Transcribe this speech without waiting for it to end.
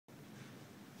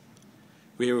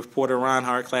We're here with Porter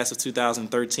Reinhart, class of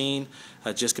 2013,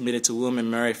 just committed to William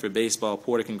 & Mary for baseball.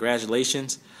 Porter,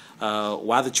 congratulations.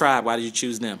 Why the Tribe? Why did you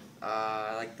choose them?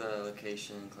 I like the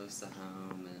location, close to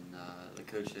home, and the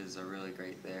coaches are really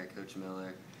great there. Coach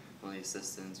Miller, one of the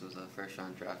assistants, was a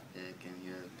first-round draft pick, and he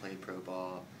played pro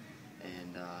ball,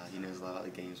 and he knows a lot about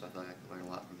the game, so I feel like I could learn a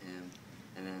lot from him.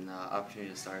 And then opportunity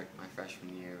to start my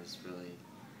freshman year was really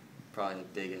probably the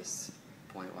biggest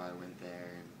point why I went there,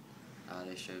 and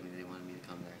they showed me they wanted me to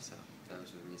come there, so that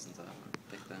was the reasons that I wanted to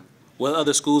pick them. What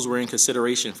other schools were in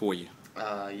consideration for you?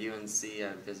 UNC,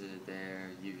 I visited there,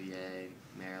 UVA,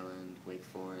 Maryland, Wake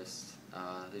Forest.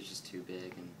 They're just too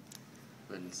big and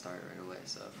wouldn't start right away,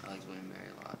 so I like William & Mary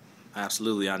a lot.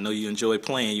 Absolutely. I know you enjoy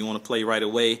playing. You want to play right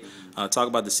away. Talk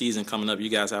about the season coming up. You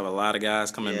guys have a lot of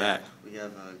guys coming back. We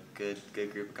have a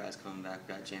good group of guys coming back.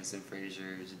 We got Jansen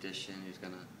Frazier, who's addition, who's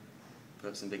going to put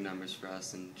up some big numbers for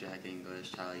us, and Jack English,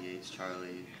 Tyler Yates,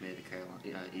 Charlie made the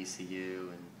Carolina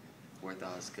ECU, and Worth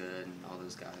Osgood, and all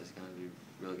those guys are going to be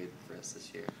really good for us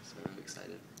this year. So we're really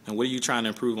excited. And what are you trying to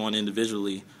improve on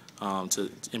individually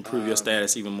to improve your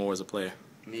status even more as a player?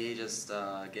 Me, just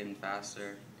getting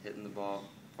faster, hitting the ball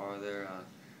farther,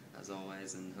 as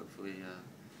always, and hopefully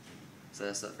set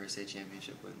us up for a state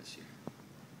championship win this year.